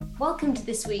Welcome to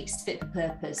this week's Fit for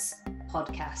Purpose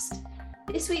podcast.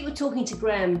 This week we're talking to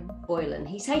Graham Boylan.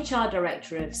 He's HR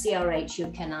Director of CRH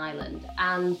UK and Ireland,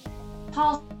 and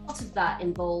part of that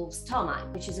involves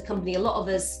Tarmac, which is a company a lot of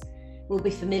us will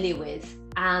be familiar with.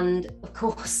 And of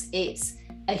course, it's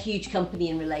a huge company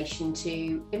in relation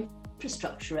to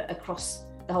infrastructure across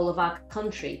the whole of our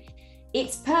country.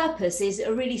 Its purpose is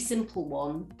a really simple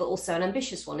one, but also an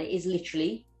ambitious one. It is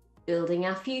literally building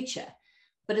our future.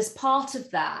 But as part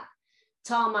of that,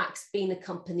 Tarmac's been a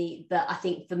company that I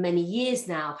think for many years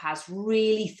now has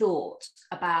really thought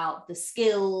about the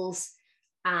skills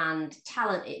and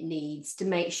talent it needs to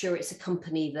make sure it's a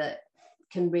company that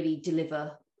can really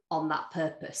deliver on that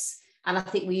purpose. And I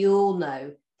think we all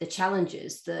know the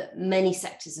challenges that many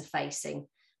sectors are facing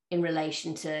in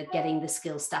relation to getting the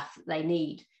skilled staff that they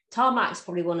need. Tarmac's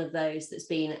probably one of those that's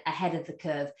been ahead of the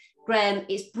curve. Graham,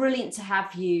 it's brilliant to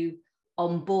have you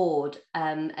on board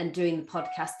and doing the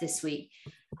podcast this week.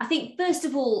 I think, first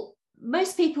of all,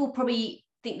 most people probably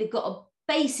think they've got a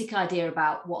basic idea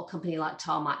about what a company like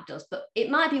Tarmac does, but it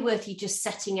might be worth you just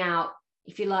setting out,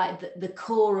 if you like, the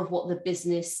core of what the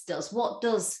business does. What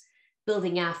does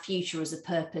building our future as a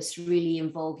purpose really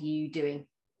involve you doing?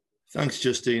 Thanks,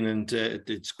 Justine, and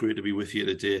it's great to be with you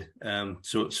today.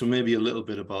 So maybe a little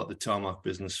bit about the Tarmac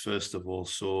business, first of all.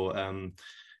 So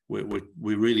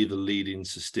we're really the leading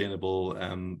sustainable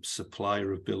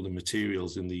supplier of building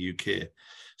materials in the UK.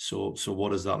 So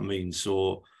what does that mean?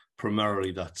 So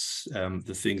primarily that's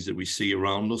the things that we see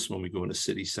around us when we go into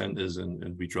city centres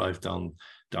and we drive down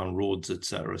roads,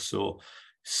 etc. So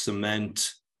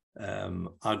cement,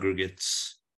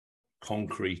 aggregates,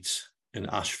 concrete, and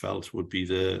asphalt would be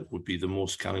the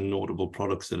most kind of notable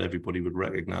products that everybody would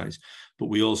recognise. But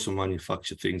we also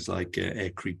manufacture things like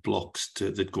aircrete blocks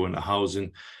that go into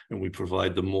housing, and we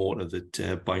provide the mortar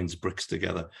that binds bricks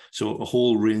together. So a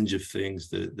whole range of things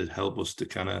that help us to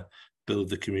kind of build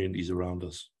the communities around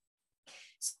us.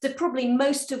 So probably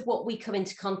most of what we come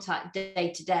into contact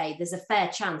day to day, there's a fair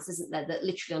chance, isn't there, that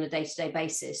literally on a day-to-day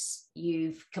basis,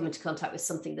 you've come into contact with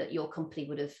something that your company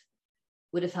would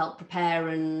have helped prepare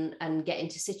and get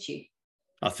into situ.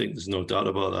 I think there's no doubt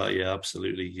about that. Yeah,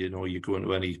 absolutely. You know, you go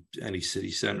into any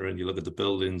city centre and you look at the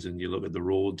buildings and you look at the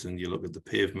roads and you look at the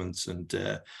pavements, and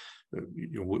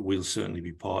we'll certainly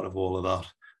be part of all of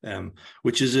that,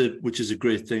 which is a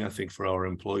great thing, I think, for our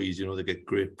employees. You know, they get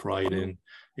great pride in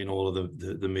all of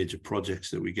the major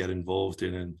projects that we get involved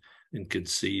in, and can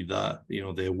see that, you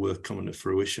know, their work coming to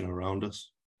fruition around us.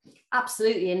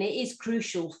 Absolutely, and it is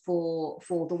crucial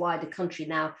for the wider country.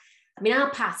 Now, I mean,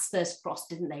 our paths first crossed,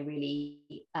 didn't they,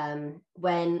 really,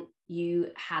 when you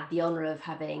had the honour of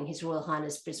having His Royal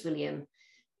Highness Prince William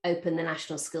open the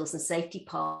National Skills and Safety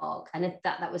Park, and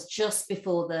that was just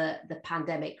before the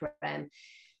pandemic, Graham.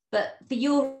 But for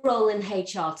your role in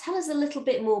HR, tell us a little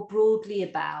bit more broadly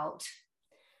about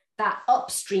that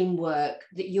upstream work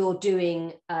that you're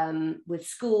doing with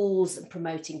schools and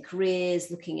promoting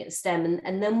careers, looking at STEM,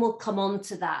 and then we'll come on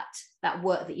to that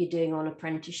work that you're doing on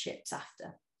apprenticeships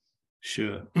after.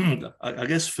 Sure. I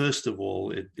guess, first of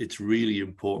all, it's really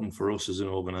important for us as an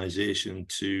organisation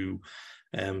to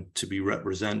be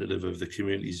representative of the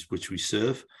communities which we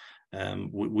serve.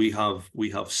 We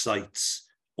have sites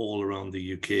all around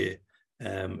the UK.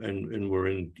 And we're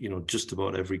in, you know, just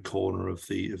about every corner of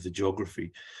the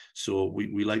geography. So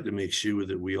we like to make sure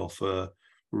that we offer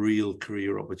real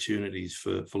career opportunities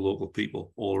for local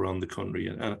people all around the country.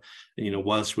 And you know,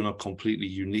 whilst we're not completely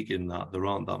unique in that, there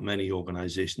aren't that many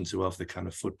organisations who have the kind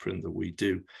of footprint that we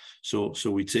do. So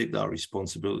we take that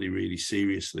responsibility really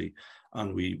seriously,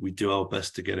 and we do our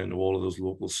best to get into all of those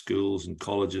local schools and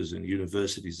colleges and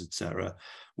universities, etc.,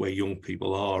 where young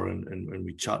people are, and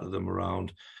we chat to them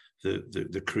around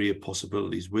the career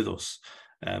possibilities with us.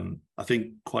 I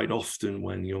think quite often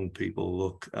when young people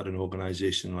look at an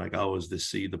organisation like ours, they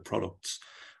see the products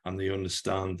and they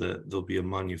understand that there'll be a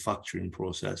manufacturing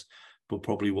process, but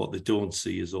probably what they don't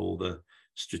see is all the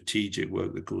strategic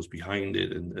work that goes behind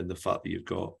it, and the fact that you've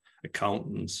got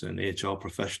accountants and HR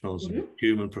professionals and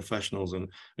human professionals and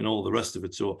all the rest of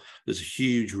it. So there's a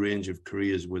huge range of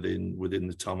careers within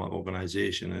the Tarmac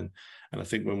organisation, and I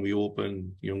think when we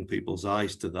open young people's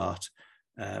eyes to that,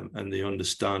 and they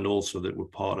understand also that we're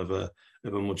part of a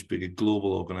much bigger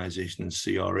global organisation in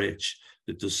CRH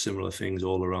that does similar things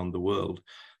all around the world,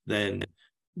 then,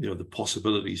 you know, the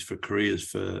possibilities for careers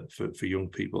for young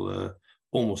people are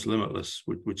almost limitless,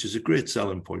 which is a great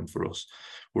selling point for us.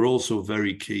 We're also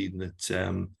very keen that,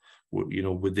 you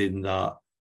know, within that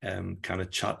kind of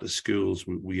chat to schools,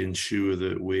 we ensure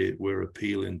that we're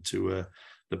appealing to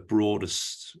the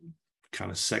broadest kind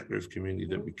of sector of community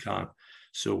that we can.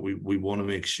 So we want to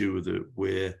make sure that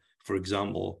we're for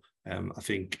example, I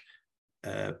think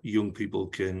young people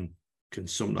can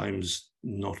sometimes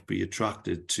not be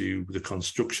attracted to the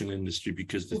construction industry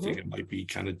because they think it might be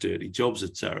kind of dirty jobs,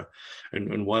 etc.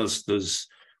 And whilst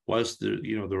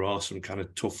there are some kind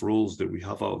of tough roles that we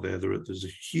have out there, there's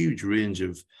a huge range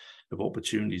of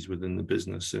opportunities within the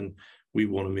business, and we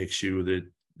want to make sure that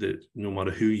no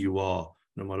matter who you are,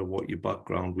 no matter what your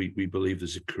background, we believe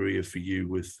there's a career for you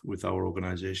with our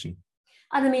organization.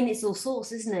 And I mean, it's all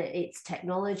sorts, isn't it? It's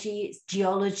technology, it's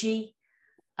geology,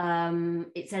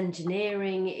 it's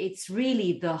engineering, it's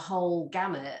really the whole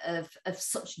gamut of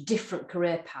such different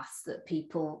career paths that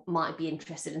people might be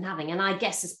interested in having. And I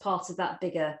guess as part of that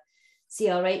bigger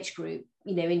CRH group,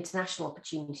 international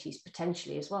opportunities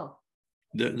potentially as well.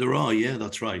 There are, yeah,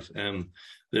 that's right.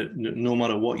 No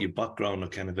matter what your background or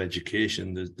kind of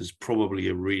education, there's probably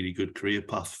a really good career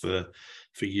path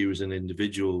for you as an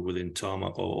individual within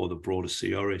Tarmac or the broader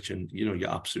CRH. And you're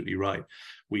absolutely right.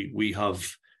 We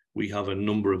have a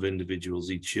number of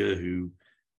individuals each year who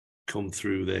come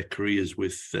through their careers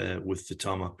with the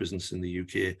Tarmac business in the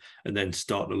UK, and then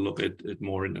start to look at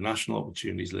more international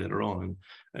opportunities later on.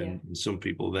 And some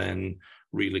people then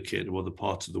relocate to other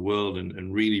parts of the world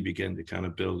and really begin to kind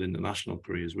of build international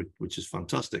careers, which is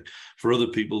fantastic. For other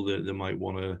people, they might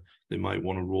want a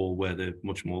role where they're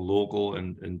much more local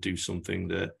and do something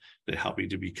that they're happy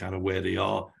to be kind of where they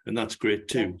are, and that's great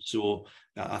too. So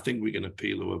I think we can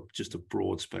appeal to just a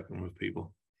broad spectrum of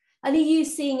people. And are you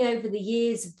seeing over the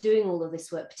years of doing all of this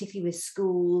work, particularly with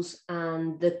schools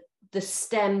and the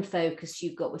STEM focus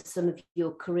you've got with some of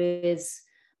your careers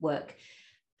work,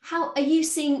 how are you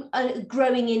seeing a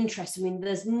growing interest? I mean,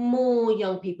 there's more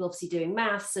young people obviously doing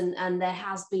maths, and there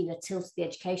has been a tilt of the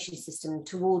education system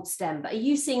towards STEM, but are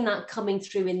you seeing that coming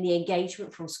through in the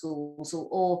engagement from schools,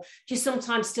 or do you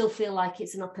sometimes still feel like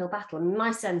it's an uphill battle? I mean,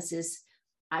 my sense is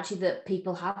actually that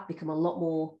people have become a lot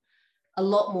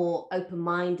more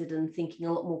open-minded and thinking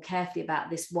a lot more carefully about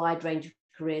this wide range of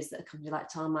careers that a company like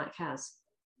Tarmac has.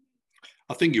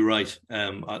 I think you're right.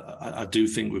 I do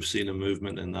think we've seen a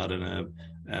movement in that,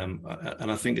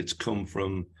 and I think it's come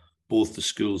from both the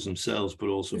schools themselves, but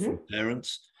also from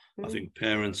parents. I think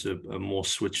parents are more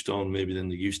switched on maybe than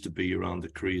they used to be around the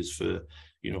careers for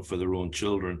their own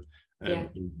children. And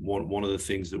one of the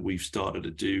things that we've started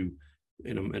to do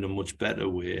in a much better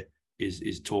way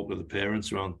is talk to the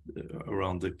parents around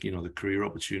the career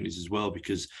opportunities as well,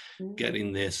 because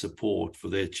getting their support for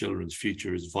their children's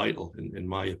future is vital, in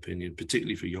my opinion,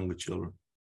 particularly for younger children.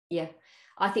 Yeah,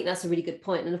 I think that's a really good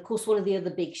point. And of course, one of the other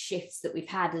big shifts that we've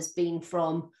had has been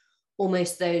from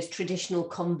almost those traditional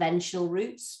conventional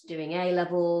routes, doing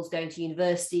A-levels, going to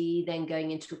university, then going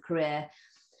into a career,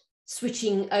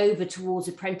 switching over towards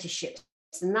apprenticeships.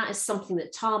 And that is something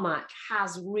that Tarmac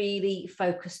has really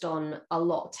focused on a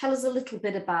lot. Tell us a little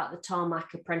bit about the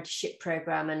Tarmac apprenticeship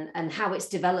program and how it's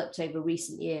developed over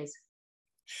recent years.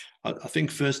 I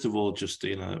think, first of all,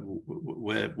 Justina,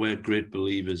 we're great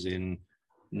believers in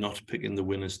not picking the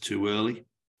winners too early.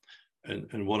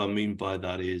 And what I mean by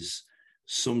that is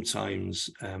sometimes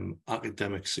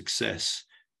academic success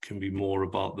can be more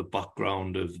about the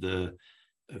background of the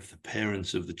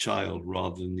parents of the child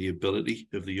rather than the ability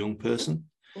of the young person.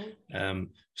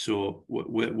 So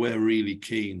we're really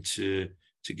keen to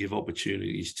give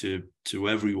opportunities to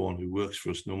everyone who works for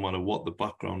us, no matter what the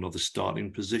background or the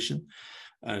starting position.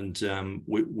 And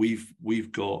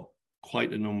we've got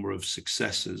quite a number of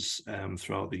successes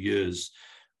throughout the years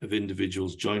of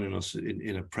individuals joining us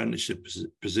in apprenticeship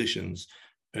positions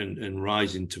and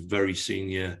rising to very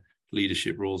senior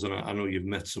leadership roles. And I know you've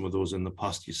met some of those in the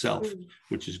past yourself,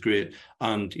 which is great.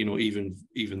 And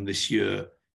even this year,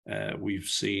 we've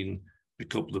seen a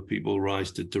couple of people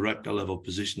rise to director level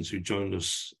positions who joined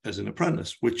us as an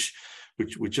apprentice, which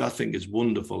I think is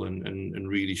wonderful and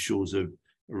really shows a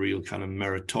real kind of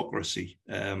meritocracy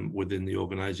within the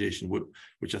organization,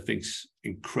 which I think is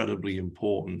incredibly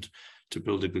important to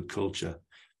build a good culture.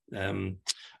 I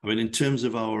mean, in terms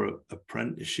of our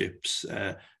apprenticeships,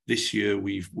 this year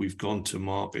we've gone to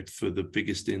market for the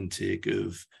biggest intake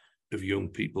of young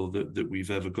people that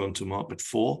we've ever gone to market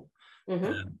for.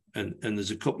 And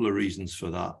there's a couple of reasons for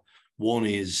that. One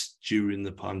is during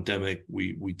the pandemic,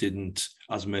 we didn't,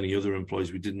 as many other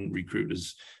employees, we didn't recruit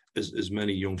as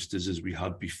many youngsters as we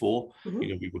had before.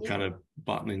 We were kind of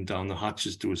battening down the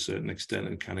hatches to a certain extent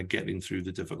and kind of getting through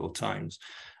the difficult times.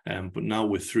 But now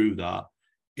we're through that.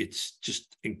 It's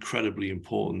just incredibly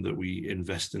important that we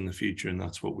invest in the future, and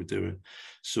that's what we're doing.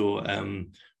 So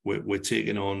we're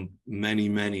taking on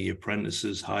many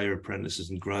apprentices, higher apprentices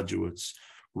and graduates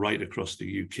right across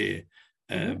the UK.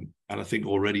 And I think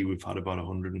already we've had about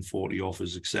 140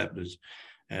 offers accepted.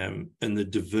 And the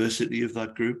diversity of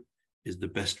that group is the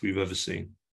best we've ever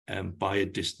seen, by a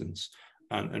distance.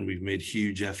 And we've made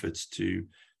huge efforts to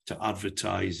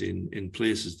advertise in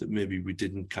places that maybe we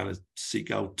didn't kind of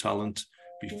seek out talent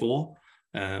before.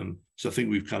 So I think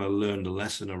we've kind of learned a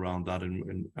lesson around that,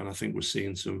 and I think we're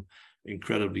seeing some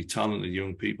incredibly talented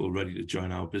young people ready to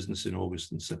join our business in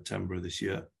August and September of this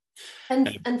year.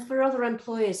 And for other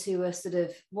employers who are sort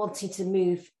of wanting to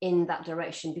move in that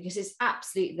direction, because it's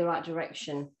absolutely the right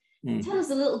direction, tell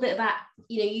us a little bit about,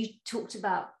 you talked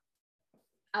about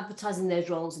advertising those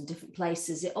roles in different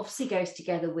places. It obviously goes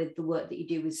together with the work that you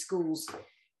do with schools.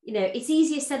 It's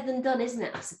easier said than done, isn't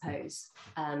it, I suppose,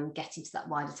 getting to that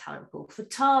wider talent pool. For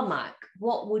Tarmac,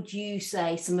 what would you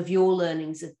say some of your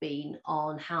learnings have been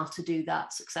on how to do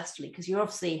that successfully? Because you're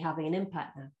obviously having an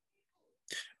impact now.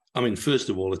 I mean, first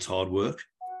of all, it's hard work.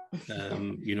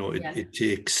 It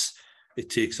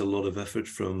takes a lot of effort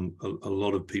from a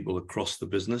lot of people across the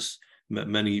business.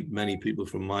 Many people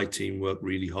from my team work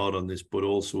really hard on this, but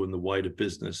also in the wider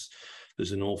business,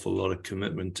 there's an awful lot of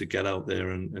commitment to get out there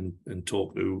and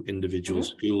talk to individual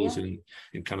schools in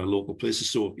kind of local places.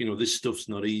 So, this stuff's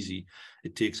not easy.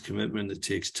 It takes commitment, it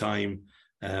takes time.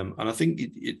 And I think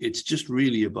it's just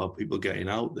really about people getting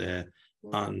out there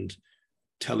and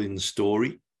telling the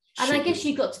story. And I guess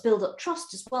you've got to build up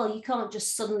trust as well. You can't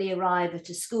just suddenly arrive at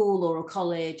a school or a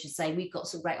college and say, we've got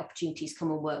some great opportunities, come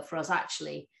and work for us.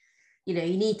 Actually, you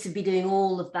need to be doing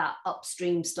all of that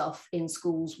upstream stuff in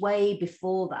schools way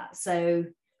before that. So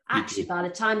actually, by the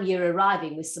time you're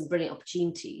arriving with some brilliant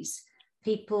opportunities,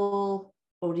 people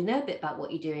already know a bit about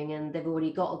what you're doing, and they've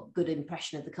already got a good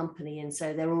impression of the company. And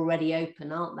so they're already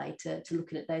open, aren't they, to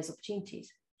looking at those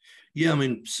opportunities? Yeah, I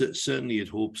mean, certainly you'd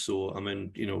hope so. I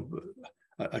mean,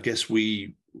 I guess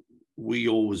we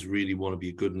always really want to be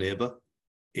a good neighbour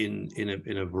in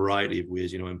a variety of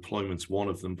ways. Employment's one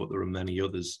of them, but there are many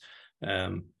others.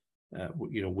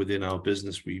 Within our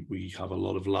business, we have a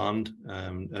lot of land,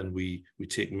 and we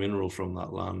take mineral from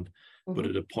that land. But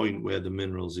at a point where the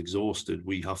mineral's exhausted,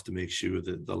 we have to make sure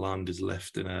that the land is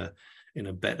left in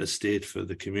a better state for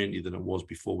the community than it was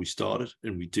before we started,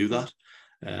 and we do that.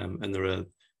 And there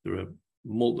are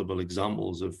multiple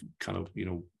examples of kind of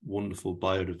wonderful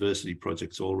biodiversity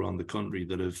projects all around the country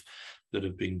that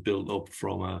have been built up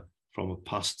from a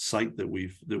past site that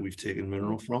we've taken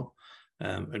mineral from,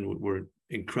 and we're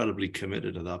incredibly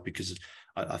committed to that, because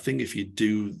I think if you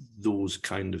do those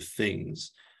kind of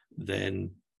things,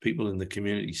 then people in the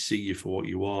community see you for what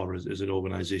you are, as an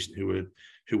organization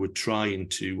who are trying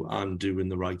to and doing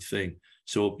the right thing.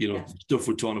 So, stuff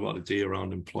we're talking about today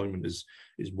around employment is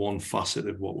one facet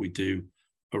of what we do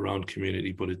around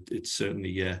community, but it's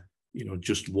certainly,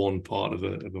 just one part of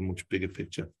a much bigger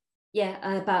picture.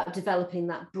 Yeah, about developing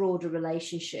that broader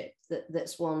relationship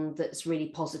that's one that's really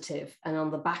positive. And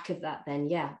on the back of that, then,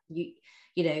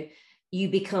 you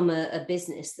become a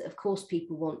business that, of course,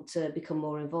 people want to become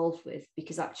more involved with,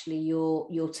 because actually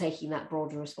you're taking that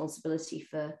broader responsibility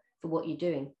for what you're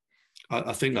doing.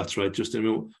 I think that's right,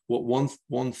 Justin.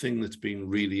 One thing that's been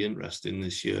really interesting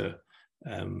this year,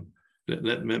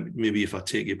 maybe if I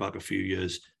take you back a few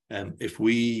years, if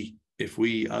we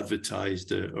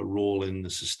advertised a role in the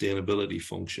sustainability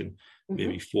function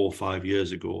maybe 4 or 5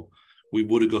 years ago, we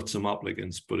would have got some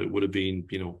applicants, but it would have been,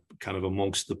 kind of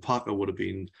amongst the pack. It would have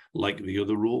been like the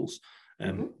other roles.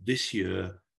 This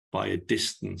year, by a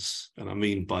distance, and I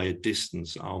mean by a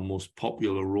distance, our most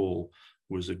popular role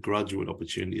was a graduate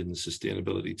opportunity in the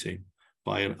sustainability team,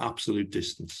 by an absolute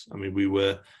distance. I mean, we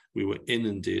were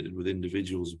inundated with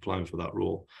individuals applying for that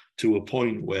role, to a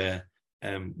point where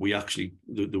we actually,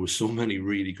 there were so many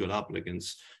really good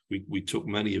applicants, we took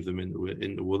many of them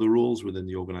into other roles within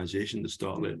the organization to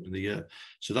start later in the year.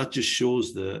 So that just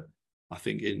shows that, I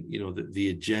think, the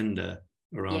agenda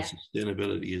around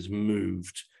sustainability has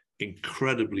moved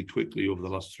incredibly quickly over the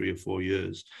last 3 or 4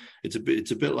 years. It's a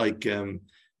bit like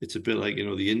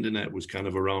the internet was kind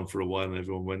of around for a while, and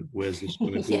everyone went, where's this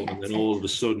going to go? And then all of a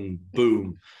sudden,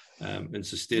 boom. And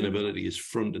sustainability is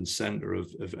front and center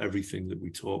of everything that we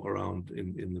talk around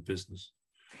in the business.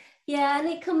 Yeah, and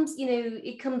it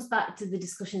comes back to the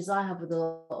discussions I have with a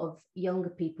lot of younger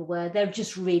people, where they're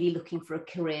just really looking for a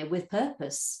career with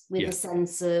purpose, with a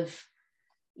sense of,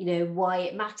 why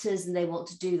it matters, and they want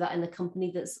to do that in a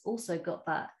company that's also got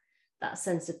that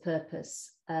sense of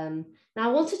purpose. Now, I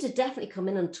wanted to definitely come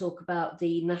in and talk about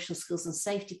the National Skills and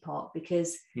Safety Park,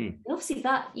 because obviously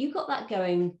that you got that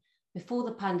going before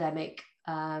the pandemic.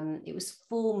 It was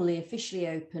officially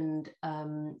opened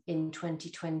in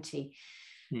 2020.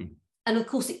 and of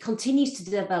course, it continues to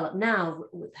develop now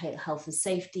with health and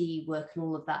safety work and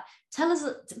all of that. Tell us,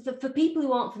 for people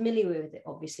who aren't familiar with it,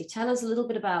 obviously, tell us a little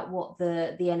bit about what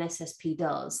the NSSP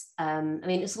does. I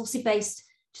mean, it's obviously based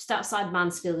just outside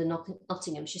Mansfield in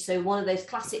Nottinghamshire. So one of those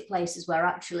classic places where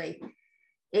actually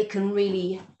it can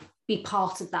really be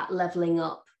part of that levelling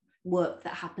up work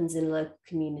that happens in a local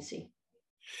community.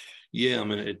 Yeah, I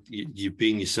mean, you've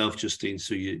been yourself, Justine,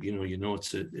 so you know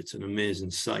it's an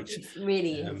amazing site. It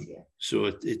really is. Yeah.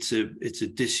 So it's a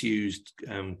disused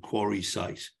quarry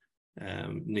site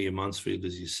near Mansfield,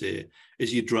 as you say.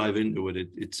 As you drive into it,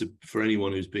 it's for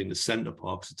anyone who's been to Centre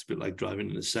Parks, it's a bit like driving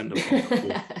into Centre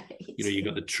Park. You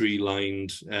got the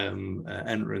tree-lined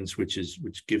entrance, which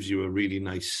gives you a really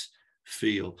nice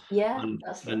feel. Yeah,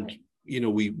 that's right.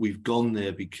 And we've gone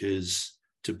there because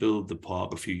to build the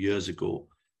park a few years ago,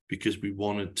 because we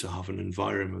wanted to have an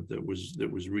environment that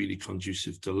was really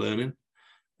conducive to learning,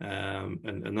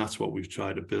 and that's what we've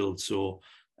tried to build. So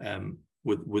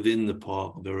within the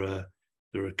park, there are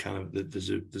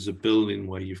there's a building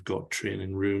where you've got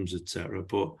training rooms, etc.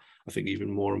 But I think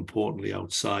even more importantly,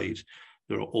 outside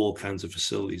there are all kinds of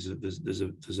facilities.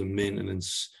 There's a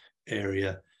maintenance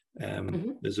area.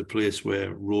 There's a place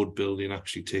where road building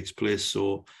actually takes place.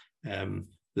 So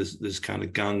there's kind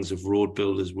of gangs of road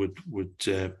builders would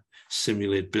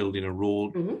simulate building a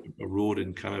road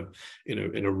in kind of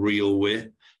in a real way.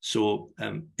 So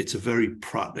it's a very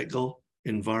practical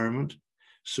environment.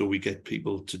 So we get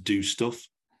people to do stuff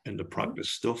and to practice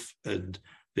stuff, and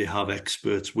they have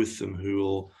experts with them who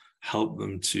will help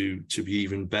them to be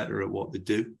even better at what they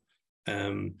do.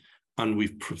 And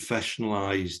we've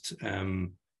professionalized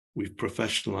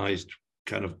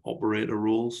kind of operator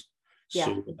roles. Yeah.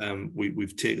 So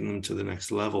we've taken them to the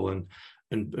next level,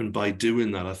 and by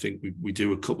doing that, I think we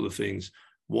do a couple of things.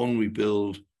 One, we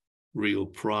build real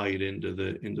pride into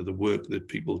the work that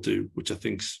people do, which I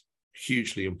think is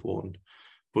hugely important.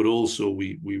 But also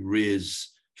we raise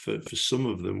for some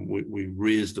of them, we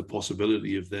raise the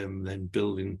possibility of them then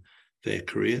building their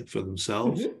career for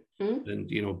themselves.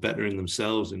 And bettering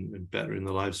themselves and bettering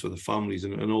the lives for the families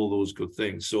and all those good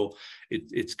things. So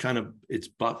it's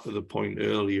back to the point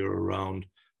earlier around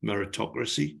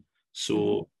meritocracy.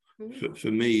 So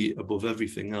for me, above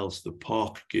everything else, the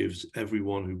park gives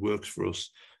everyone who works for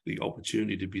us the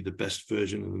opportunity to be the best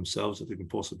version of themselves that they can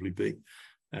possibly be.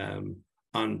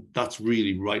 And that's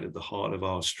really right at the heart of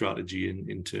our strategy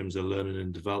in terms of learning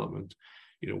and development.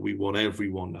 We want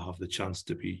everyone to have the chance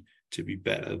to be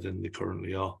better than they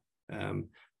currently are.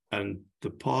 And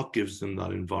the park gives them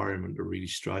that environment to really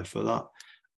strive for that.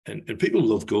 And people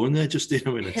love going there, just it's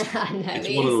one of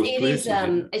those places.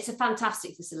 It's a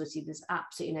fantastic facility. There's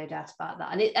absolutely no doubt about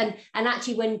that. And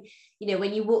actually, when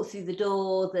you walk through the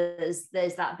door, there's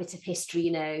that bit of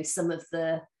history. Some of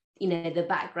the the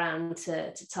background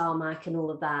to tarmac and all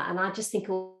of that. And I just think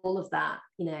all of that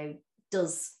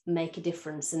does make a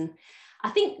difference. And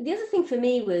I think the other thing for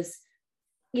me was,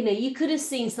 you could have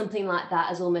seen something like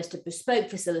that as almost a bespoke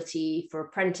facility for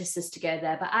apprentices to go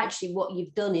there. But actually what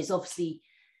you've done is obviously,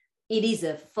 it is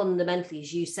a fundamentally,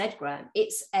 as you said, Graham,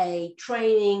 it's a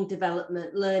training,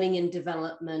 development, learning and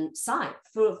development site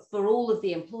for all of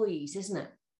the employees, isn't it?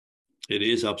 It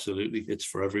is, absolutely. It's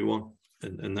for everyone.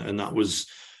 And that was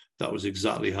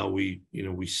exactly how we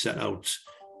set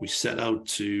out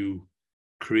to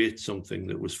create something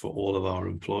that was for all of our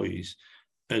employees.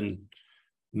 And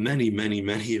many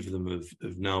of them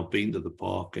have now been to the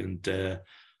park, and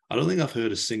I don't think I've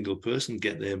heard a single person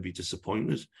get there and be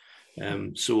disappointed.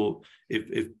 So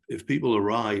if people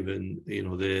arrive and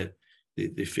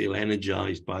they feel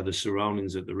energized by the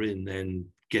surroundings that they're in, then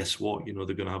guess what? They're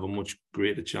going to have a much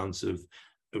greater chance of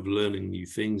learning new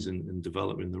things and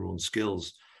developing their own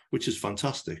skills, which is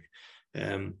fantastic.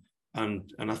 And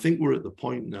I think we're at the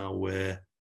point now where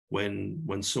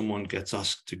when someone gets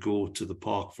asked to go to the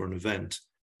park for an event,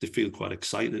 they feel quite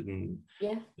excited and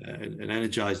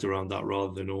energized around that,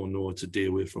 rather than, oh no, it's a day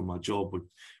away from my job,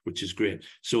 which is great.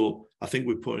 So I think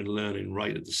we're putting learning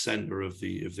right at the center of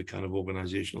the kind of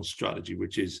organizational strategy,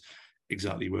 which is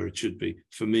exactly where it should be.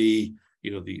 For me,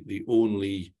 the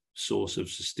only source of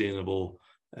sustainable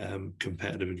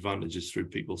competitive advantage is through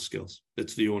people's skills.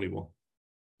 That's the only one.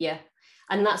 Yeah,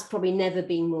 and that's probably never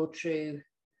been more true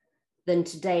than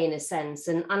today, in a sense.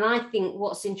 And I think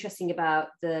what's interesting about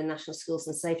the National Skills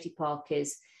and Safety Park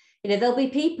is, there'll be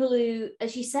people who,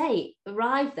 as you say,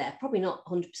 arrive there probably not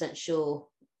 100% sure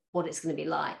what it's going to be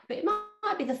like, but it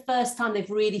might be the first time they've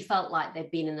really felt like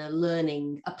they've been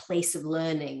in a place of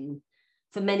learning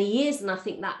for many years. And I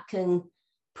think that can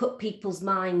put people's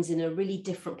minds in a really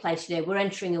different place. We're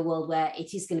entering a world where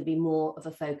it is going to be more of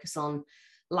a focus on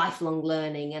lifelong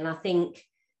learning. And I think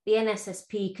the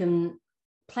NSSP can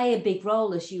play a big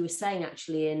role, as you were saying,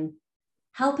 actually, in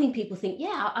helping people think,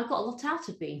 yeah, I got a lot out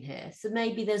of being here. So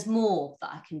maybe there's more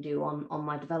that I can do on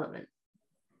my development.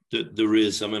 There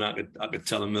is. I mean, I could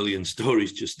tell a million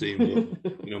stories, Justine,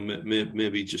 but,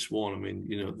 maybe just one. I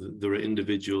mean, there are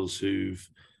individuals who've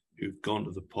gone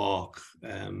to the park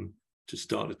to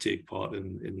start to take part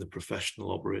in the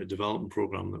professional operator development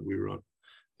program that we run,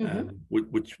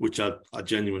 which I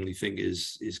genuinely think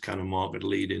is kind of market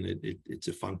leading. It's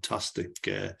a fantastic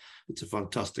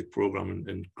program,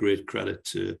 and great credit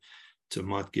to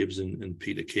Matt Gibbs and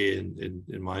Peter Kay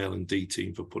in my L&D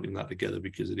team for putting that together,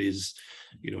 because it is,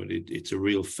 it's a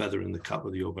real feather in the cap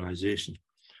of the organisation.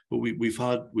 But we've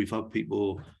had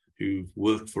people who've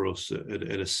worked for us at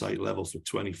a site level for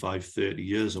 25, 30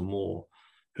 years or more,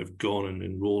 have gone and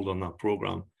enrolled on that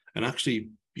program. And actually,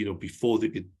 before they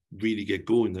could really get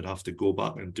going, they'd have to go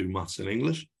back and do maths and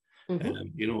English.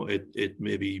 It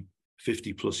may be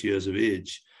 50 plus years of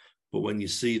age, but when you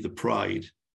see the pride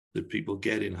that people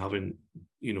get in having,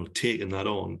 taken that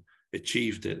on,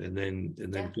 achieved it, and then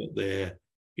got their,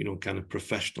 kind of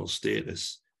professional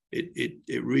status,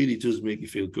 it really does make you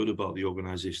feel good about the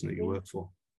organisation that you work for.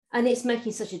 And it's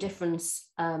making such a difference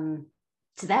to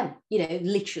them,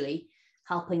 literally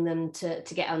helping them to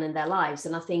get on in their lives.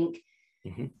 And I think,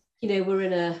 we're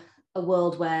in a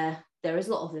world where there is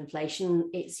a lot of inflation.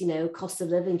 It's, cost of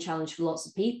living challenge for lots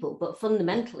of people. But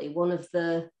fundamentally, one of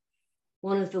the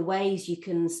ways you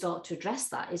can start to address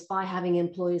that is by having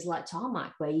employers like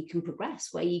Tarmac, where you can progress,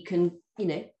 where you can,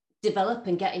 develop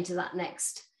and get into that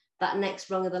next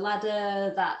rung of the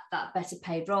ladder, that better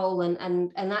paid role,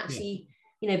 and actually,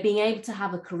 being able to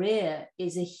have a career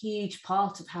is a huge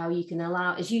part of how you can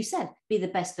allow, as you said, be the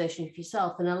best version of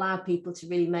yourself and allow people to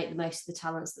really make the most of the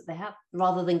talents that they have,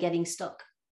 rather than getting stuck.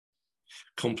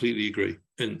 Completely agree.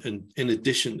 And in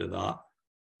addition to that,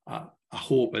 I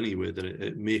hope anyway that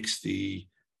it makes the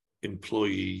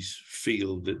employees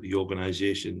feel that the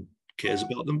organisation cares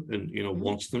about them and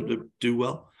wants them to do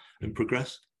well and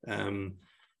progress.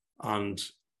 And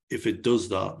if it does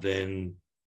that, then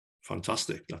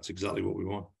fantastic. That's exactly what we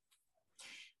want.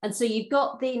 And so you've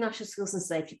got the National Skills and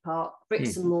Safety Park,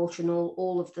 bricks and mortar, and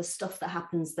all of the stuff that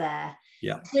happens there.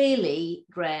 Yeah. Clearly,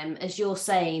 Graham, as you're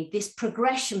saying, this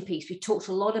progression piece, we talked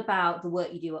a lot about the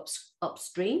work you do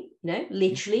upstream,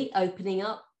 literally opening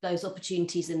up those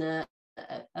opportunities in a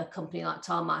company like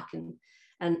Tarmac and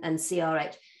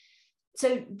CRH.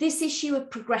 So this issue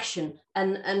of progression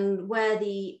and where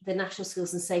the National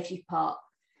Skills and Safety Park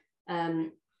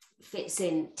fits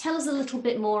in. Tell us a little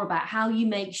bit more about how you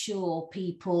make sure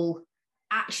people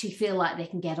actually feel like they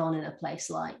can get on in a place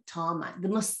like Tarmac.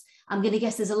 I'm going to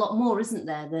guess there's a lot more, isn't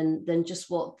there, than just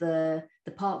what the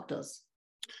park does?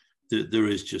 There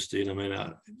is, Justine. I mean,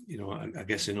 I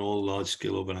guess in all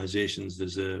large-scale organisations,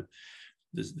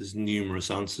 there's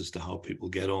numerous answers to how people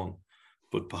get on,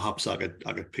 but perhaps I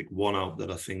could pick one out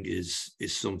that I think is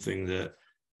something that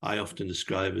I often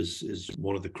describe as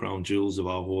one of the crown jewels of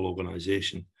our whole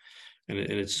organisation. And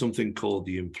it's something called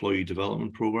the Employee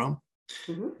Development Program.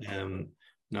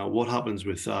 Now, what happens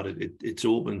with that? It's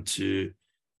open to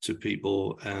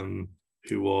people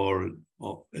who are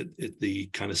at the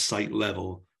kind of site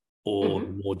level or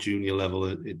more junior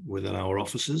level within our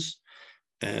offices,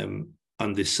 and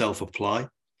they self-apply.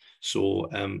 So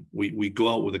we go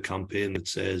out with a campaign that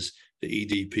says the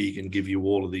EDP can give you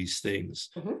all of these things,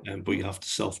 but you have to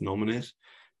self-nominate.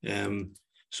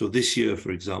 So this year,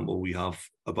 for example, we have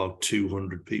about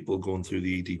 200 people going through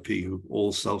the EDP who've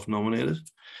all self-nominated.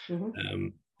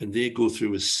 And they go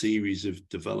through a series of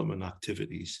development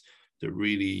activities that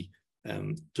really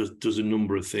does a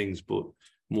number of things, but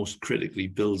most critically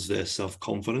builds their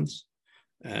self-confidence,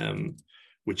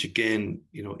 which again,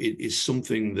 it is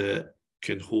something that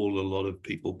can hold a lot of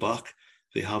people back.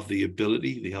 They have the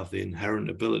ability, they have the inherent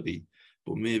ability,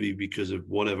 but maybe because of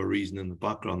whatever reason in the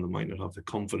background, they might not have the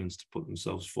confidence to put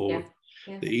themselves forward.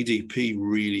 The EDP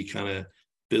really kind of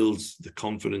builds the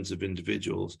confidence of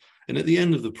individuals. And at the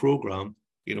end of the program,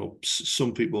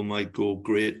 some people might go,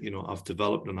 great, I've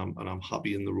developed and I'm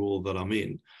happy in the role that I'm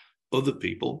in. Other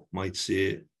people might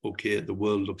say, okay, the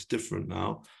world looks different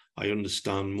now. I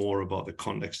understand more about the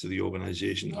context of the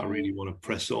organization. I really want to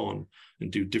press on and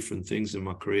do different things in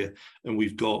my career. And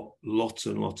we've got lots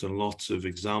and lots and lots of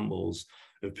examples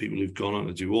of people who've gone on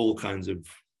to do all kinds of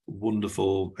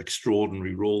wonderful,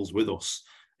 extraordinary roles with us,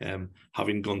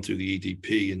 having gone through the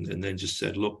EDP and then just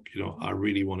said, look, I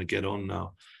really want to get on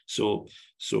now. So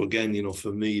again,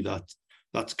 for me,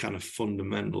 that's kind of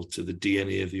fundamental to the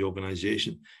DNA of the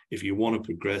organization. If you want to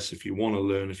progress, if you want to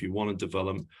learn, if you want to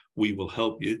develop, we will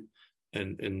help you.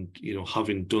 and you know,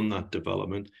 having done that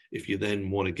development, if you then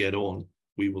want to get on,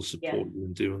 we will support you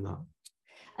in doing that.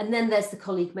 And then there's the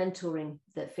colleague mentoring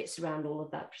that fits around all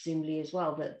of that, presumably as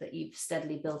well, that you've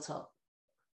steadily built up.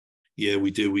 Yeah,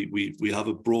 we do. We have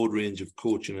a broad range of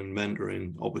coaching and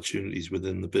mentoring opportunities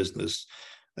within the business,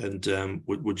 and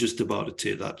we're just about to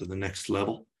take that to the next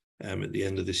level at the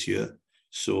end of this year.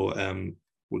 So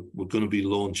we're going to be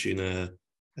launching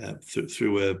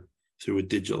through a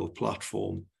digital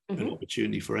platform, an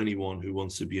opportunity for anyone who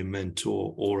wants to be a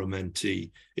mentor or a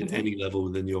mentee in any level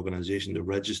within the organization to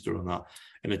register on that.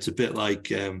 And it's a bit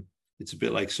like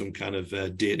some kind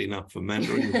of dating app for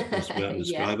mentoring, that's the way I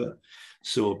describe it.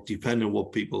 So depending on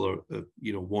what people are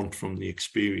want from the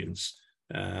experience,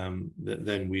 then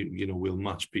we'll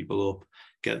match people up,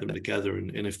 get them together,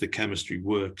 and if the chemistry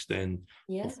works, then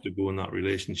to go in that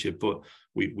relationship. But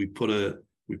we put a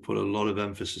lot of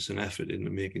emphasis and effort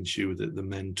into making sure that the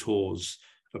mentors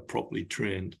are properly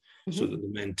trained, so that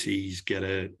the mentees get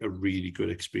a really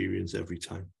good experience every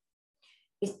time.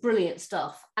 It's brilliant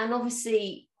stuff, and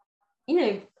obviously,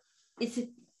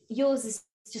 yours is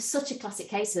just such a classic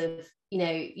case of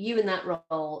you in that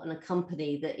role and a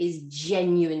company that is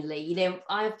genuinely,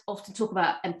 I often talk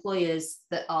about employers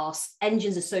that are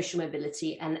engines of social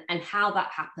mobility and how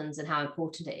that happens and how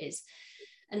important it is.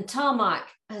 And Tarmac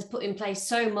has put in place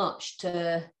so much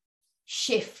to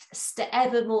shift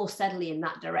ever more steadily in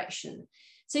that direction.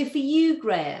 So for you,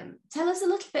 Graham, tell us a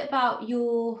little bit about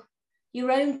your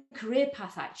own career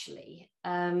path, actually.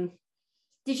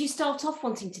 Did you start off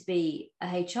wanting to be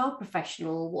a HR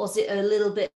professional? Was it a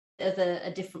little bit of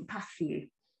a different path for you?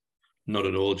 Not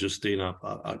at all, Justine.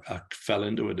 I fell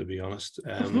into it, to be honest.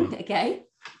 Okay.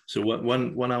 So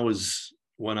when I was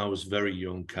very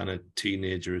young, kind of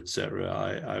teenager,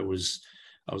 etc., I was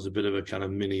a bit of a kind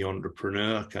of mini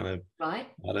entrepreneur. Kind of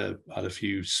had a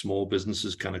few small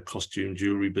businesses, kind of costume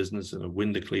jewelry business and a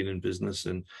window cleaning business,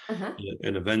 and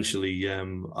eventually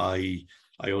I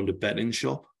owned a betting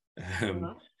shop,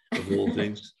 of all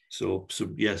things. So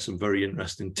yeah, some very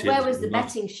interesting tips. Where was the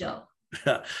betting shop?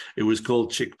 It was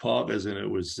called Chick Parker's, and it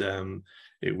was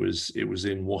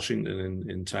in Washington,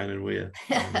 in Tyne and Wear.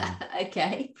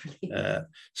 Okay.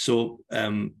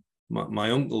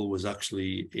 My uncle was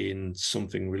actually in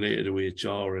something related to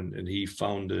HR, and he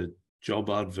found a job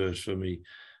advert for me,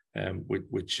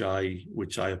 which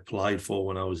I applied for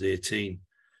when I was 18.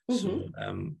 So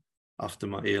after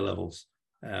my A levels,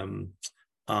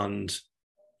 and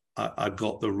I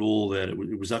got the role there.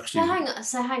 It was actually.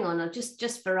 So hang on,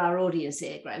 just for our audience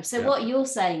here, Graham. So what you're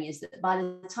saying is that by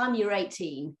the time you were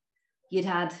 18, you'd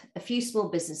had a few small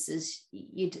businesses,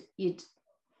 you'd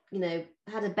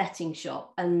had a betting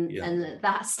shop, and at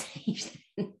that stage,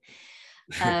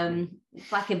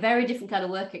 it's like a very different kind of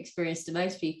work experience to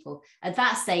most people. At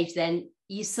that stage, then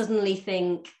you suddenly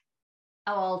think,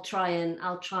 oh,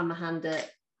 I'll try my hand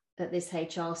at this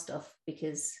HR stuff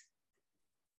because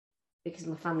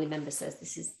my family member says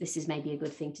this is maybe a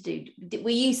good thing to do. Were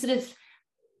you sort of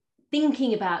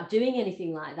thinking about doing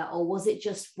anything like that, or was it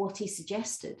just what he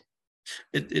suggested?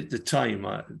 At the time,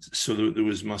 there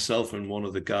was myself and one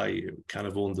other guy who kind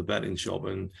of owned the betting shop,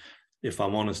 and if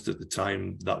I'm honest, at the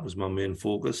time that was my main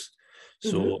focus.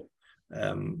 So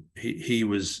he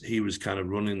was kind of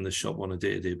running the shop on a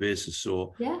day-to-day basis.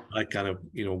 So I kind of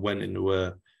went into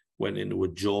a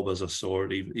job as I saw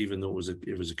it, even though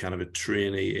it was a kind of a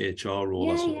trainee HR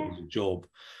role. I saw it was a job,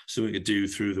 something to do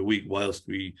through the week whilst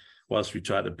we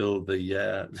tried to build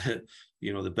the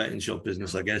the betting shop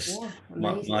business. I guess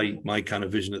my kind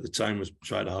of vision at the time was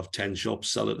try to have 10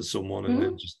 shops, sell it to someone, and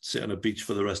then just sit on a beach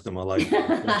for the rest of my life.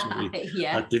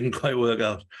 That didn't quite work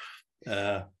out.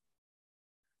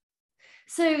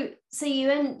 So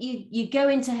you go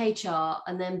into HR,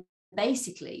 and then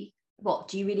basically, what,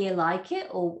 do you really like it,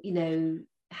 or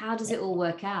how does it all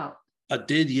work out? I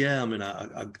did, yeah. I mean,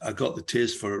 I got the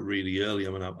taste for it really early.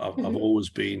 I mean, I've always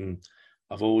been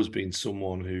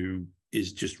someone who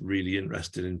is just really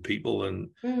interested in people and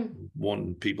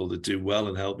wanting people to do well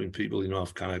and helping people.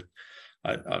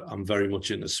 I'm very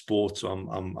much into sports. So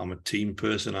I'm a team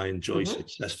person. I enjoy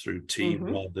success through team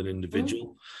rather than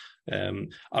individual.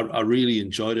 I really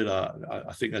enjoyed it.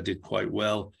 I think I did quite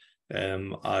well.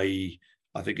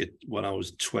 I think when I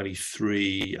was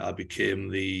 23, I became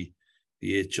the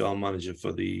HR manager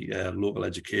for the local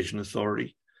education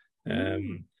authority.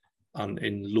 And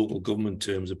in local government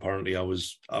terms, apparently I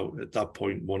was at that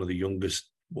point one of the youngest,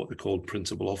 what they called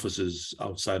principal officers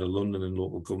outside of London in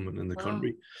local government in the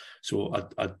country. So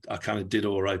I kind of did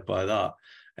all right by that.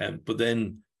 But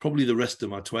then probably the rest of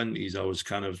my 20s, I was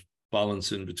kind of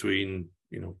balancing between,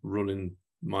 running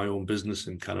my own business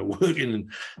and kind of working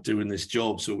and doing this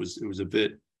job. So it was a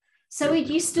bit. So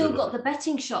you still got the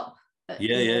betting shop in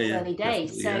those early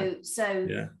days. So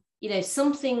you know,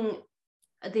 something,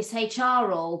 this HR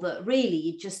role that really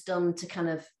you'd just done to kind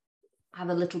of have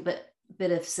a little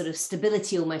bit of sort of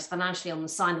stability almost financially on the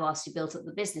side whilst you built up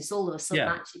the business, all of a sudden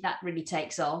actually that really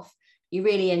takes off. You're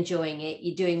really enjoying it.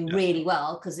 You're doing really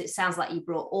well, because it sounds like you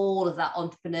brought all of that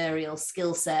entrepreneurial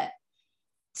skill set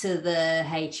to the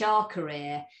HR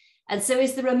career. And so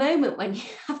is there a moment when you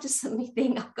have to suddenly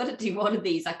think, I've got to do one of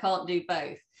these, I can't do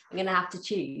both, I'm going to have to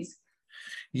choose?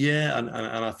 Yeah, and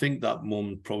I think that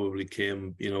moment probably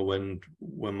came, you know, when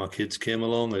my kids came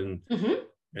along, and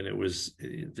and it was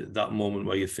that moment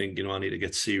where you think, you know, I need to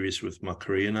get serious with my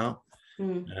career now.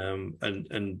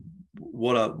 And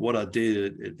what I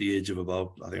did at the age of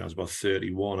about, I think I was about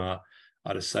 31,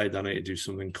 I decided I need to do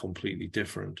something completely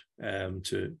different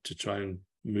to try and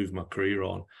move my career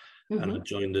on. And I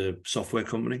joined a software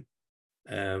company.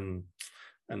 And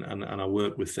I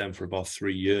worked with them for about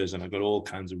 3 years, and I got all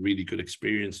kinds of really good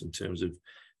experience in terms of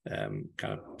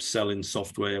kind of selling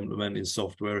software, implementing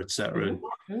software, etc.,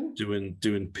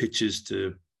 doing pitches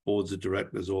to boards of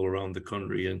directors all around the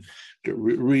country, and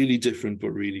really different but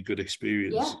really good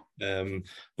experience. But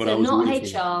so I was not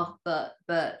HR,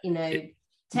 but you know,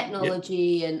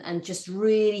 technology and just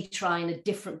really trying a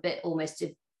different bit, almost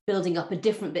to building up a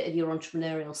different bit of your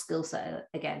entrepreneurial skill set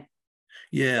again.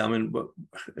 Yeah, I mean,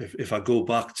 if I go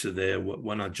back to there,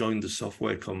 when I joined the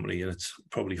software company, and it's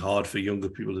probably hard for younger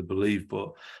people to believe,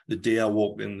 but the day I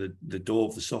walked in the door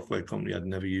of the software company, I'd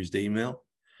never used email.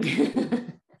 It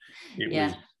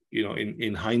was, you know,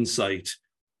 in hindsight,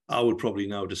 I would probably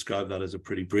now describe that as a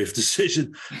pretty brave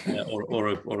decision, or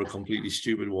a completely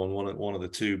stupid one of the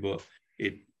two. But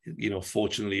it, you know,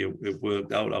 fortunately, it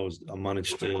worked out. I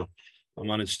managed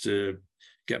to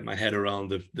get my head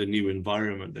around the new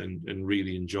environment and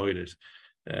really enjoyed it.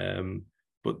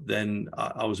 But then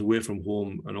I was away from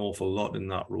home an awful lot in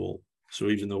that role. So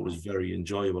even though it was very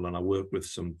enjoyable, and I worked with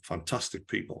some fantastic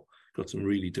people, got some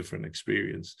really different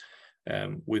experience,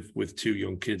 with 2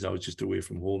 young kids, I was just away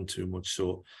from home too much.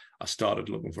 So I started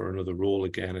looking for another role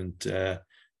again.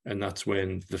 And that's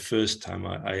when the first time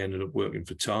I ended up working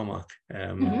for Tarmac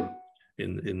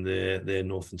in their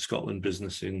Northern Scotland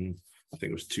business in, I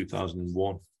think it was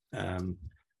 2001. And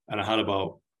I had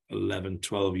about 11,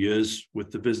 12 years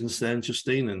with the business then,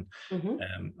 Justine. And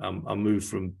I moved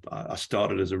from, I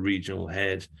started as a regional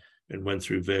head and went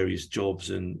through various jobs.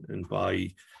 And by,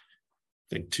 I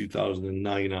think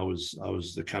 2009, I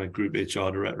was the kind of group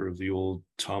HR director of the old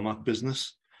Tarmac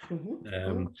business.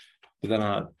 But then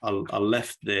I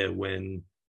left there when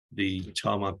the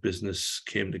Tarmac business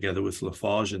came together with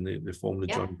Lafarge, and they formed a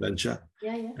joint venture.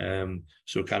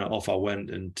 So kind of off I went,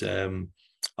 and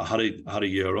I had a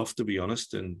year off, to be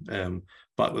honest, and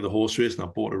back with the horse race, and I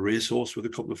bought a racehorse with a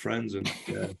couple of friends, and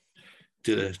had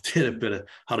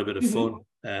a bit of fun.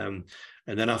 And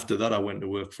then after that, I went to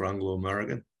work for Anglo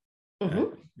American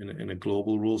in a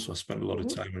global role. So I spent a lot of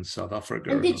time in South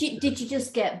Africa. And did you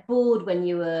just get bored when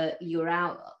you were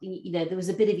out? You know, there was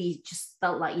a bit of, you just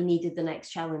felt like you needed the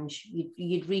next challenge.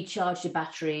 You'd recharged your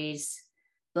batteries,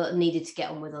 but needed to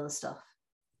get on with other stuff.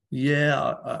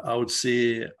 Yeah, I would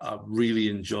say I really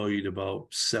enjoyed about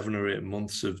 7 or 8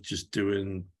 months of just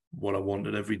doing what I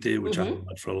wanted every day, which I hadn't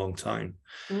had for a long time.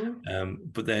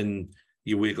 But then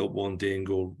you wake up one day and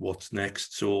go, what's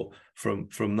next? So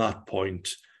from that point,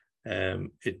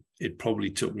 it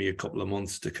probably took me a couple of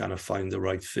months to kind of find the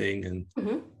right thing.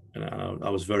 And I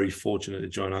was very fortunate to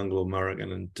join Anglo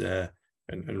American,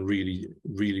 and really,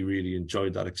 really, really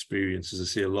enjoyed that experience. As I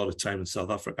say, a lot of time in South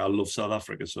Africa. I love South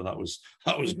Africa, so that was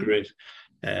great.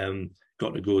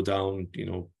 Got to go down, you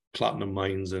know, platinum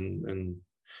mines and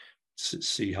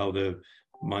see how they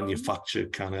manufacture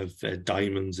kind of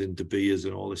diamonds in De Beers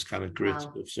and all this kind of great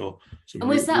stuff. So and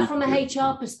was that from a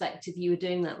HR perspective? You were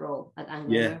doing that role at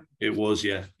Anglo? Yeah, it was.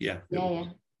 Yeah. It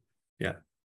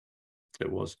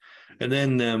was. And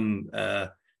then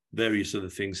various other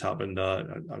things happened. I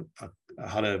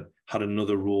had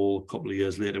another role a couple of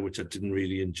years later, which I didn't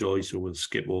really enjoy, so we'll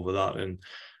skip over that. And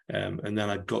then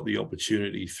I got the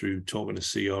opportunity through talking to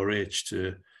CRH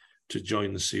to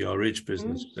join the CRH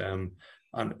business.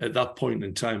 And at that point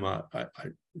in time,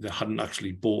 they hadn't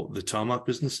actually bought the Tarmac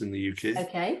business in the UK.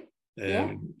 Okay.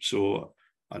 So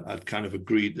I'd kind of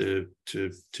agreed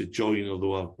to join,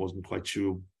 although I wasn't quite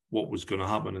sure what was going to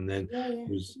happen. And then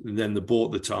then they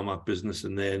bought the Tarmac business,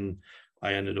 and then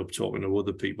I ended up talking to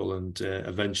other people, and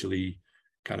eventually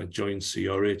kind of joined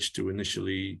CRH to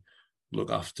initially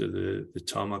look after the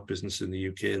Tarmac business in the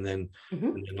UK. And then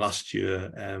last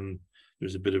year,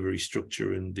 was a bit of a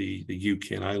restructure, and the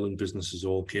UK and Ireland businesses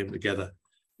all came together.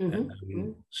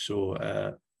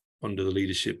 So under the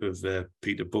leadership of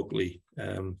Peter Buckley,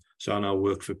 so I now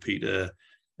work for Peter,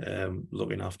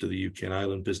 looking after the UK and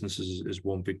Ireland businesses as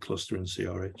one big cluster in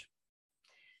CRH.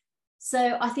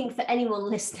 So I think for anyone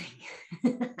listening,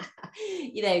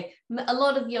 you know, a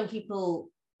lot of young people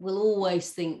will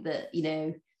always think that, you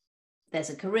know,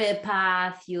 there's a career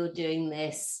path, you're doing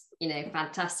this, you know,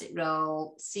 fantastic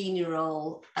role, senior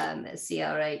role at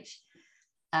CRH.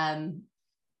 And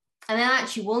then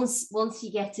actually once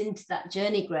you get into that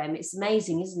journey, Graham, it's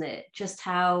amazing, isn't it? Just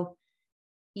how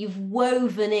you've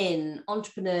woven in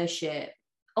entrepreneurship,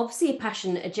 obviously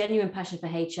a genuine passion for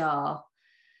HR,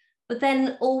 but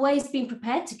then always being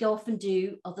prepared to go off and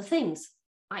do other things.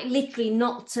 Like literally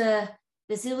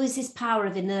there's always this power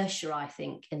of inertia, I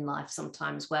think, in life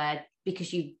sometimes, where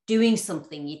because you're doing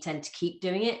something, you tend to keep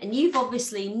doing it. And you've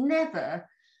obviously never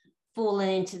fallen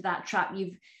into that trap.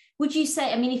 Would you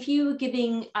say, I mean, if you were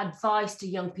giving advice to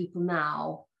young people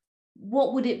now,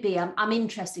 what would it be? I'm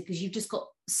interested because you've just got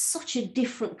such a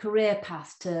different career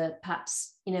path to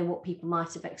perhaps, you know, what people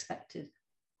might have expected.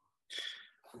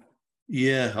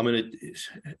 Yeah, I mean, it's,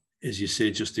 as you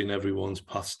say, Justine, everyone's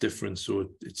path's different, so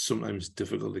it's sometimes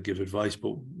difficult to give advice.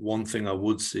 But one thing I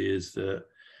would say is that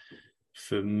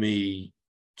for me,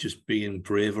 just being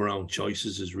brave around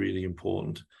choices is really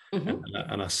important.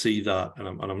 And I see that, and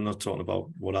I'm not talking about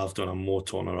what I've done. I'm more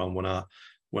talking around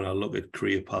when I look at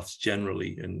career paths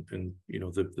generally, and you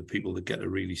know, the people that get to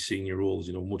really senior roles,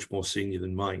 you know, much more senior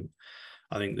than mine.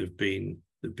 I think they've been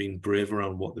brave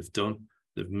around what they've done.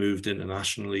 They've moved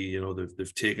internationally, you know,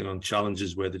 they've taken on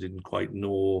challenges where they didn't quite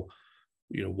know,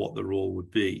 you know, what the role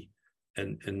would be.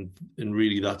 And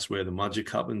really that's where the magic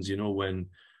happens, you know, when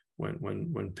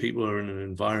people are in an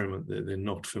environment that they're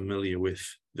not familiar with,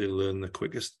 they learn the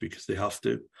quickest because they have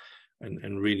to.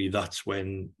 And really that's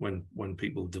when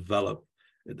people develop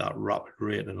at that rapid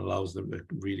rate and allows them to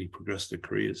really progress their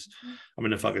careers. I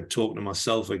mean, if I could talk to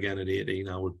myself again at 18,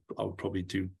 I would probably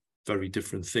do very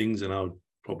different things, and I would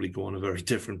probably go on a very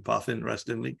different path,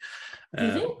 interestingly.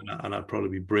 And I'd probably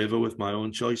be braver with my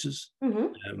own choices.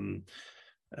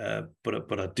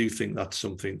 But I do think that's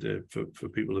something for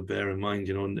people to bear in mind,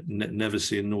 you know, never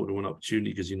say no to an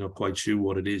opportunity because you're not quite sure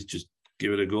what it is. Just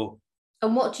give it a go.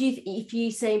 And what do you, if you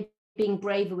say being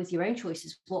braver with your own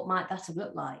choices, what might that have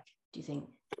looked like, do you think?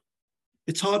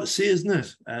 It's hard to say, isn't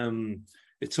it?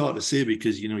 It's hard to say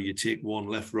because, you know, you take one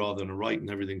left rather than a right and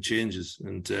everything changes.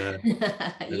 And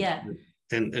yeah.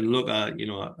 And look, I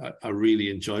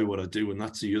really enjoy what I do, and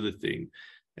that's the other thing.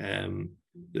 There's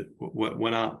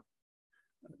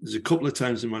a couple of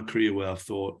times in my career where I've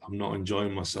thought I'm not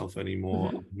enjoying myself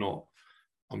anymore.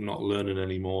 I'm not learning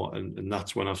anymore, and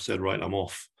that's when I've said, right, I'm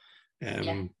off.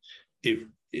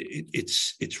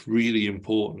 It's really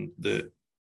important that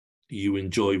you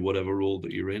enjoy whatever role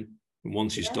that you're in, and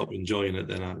once you stop enjoying it,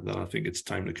 then I think it's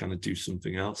time to kind of do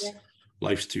something else.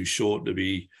 Life's too short to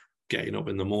be getting up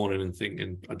in the morning and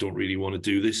thinking I don't really want to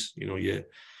do this. You know,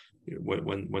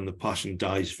 when the passion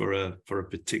dies for a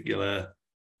particular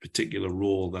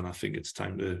role, then I think it's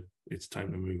time to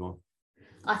move on.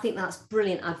 I think that's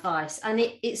brilliant advice, and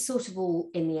it sort of all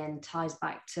in the end ties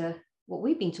back to what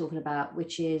we've been talking about,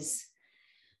 which is,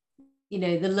 you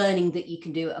know, the learning that you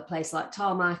can do at a place like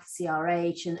Tarmac,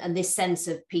 CRH, and this sense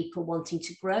of people wanting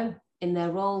to grow in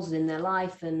their roles and in their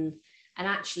life, and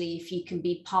actually, if you can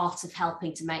be part of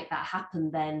helping to make that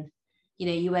happen, then, you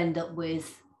know, you end up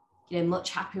with, you know, much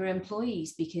happier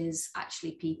employees, because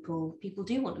actually people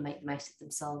do want to make the most of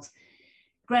themselves.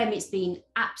 Graham, it's been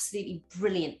absolutely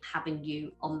brilliant having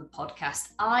you on the podcast.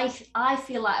 I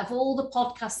feel like of all the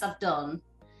podcasts I've done,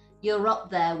 you're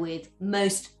up there with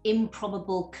most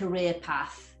improbable career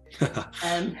path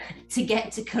to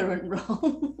get to current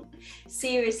role.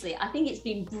 Seriously, I think it's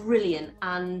been brilliant,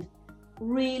 and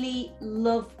really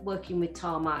love working with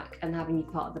Tarmac and having you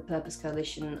part of the Purpose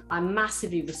Coalition. I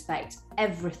massively respect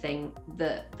everything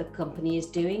that the company is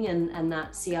doing and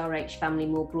that CRH family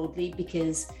more broadly,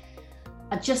 because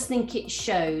I just think it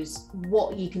shows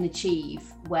what you can achieve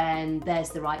when there's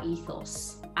the right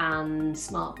ethos and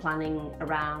smart planning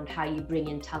around how you bring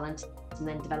in talent and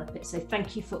then develop it. So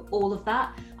thank you for all of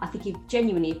that. I think if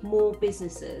more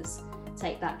businesses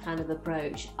take that kind of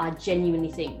approach, I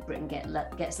genuinely think Britain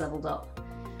gets leveled up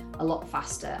a lot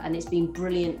faster. And it's been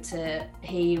brilliant to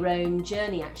hear your own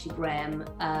journey, actually, Graham.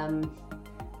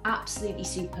 Absolutely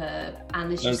superb.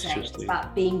 And as you say, it's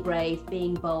about being brave,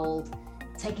 being bold,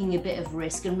 taking a bit of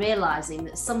risk, and realizing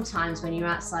that sometimes when you're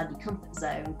outside your comfort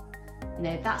zone,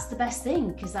 that's the best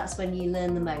thing, because that's when you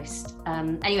learn the most.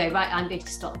 Anyway, right, I'm going to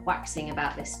stop waxing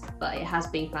about this, but it has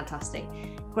been fantastic.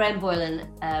 Graham Boylan,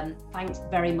 thanks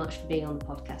very much for being on the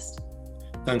podcast.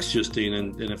 Thanks, Justine,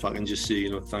 and if I can just say,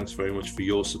 thanks very much for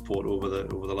your support over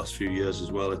the last few years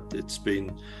as well. It's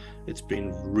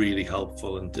been really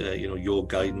helpful, and your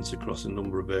guidance across a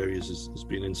number of areas has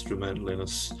been instrumental in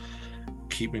us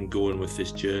keeping going with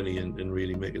this journey and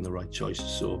really making the right choices.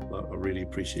 So I really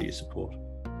appreciate your support.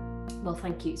 Well,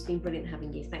 thank you. It's been brilliant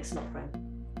having you. Thanks a lot, Graham.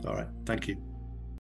 All right. Thank you.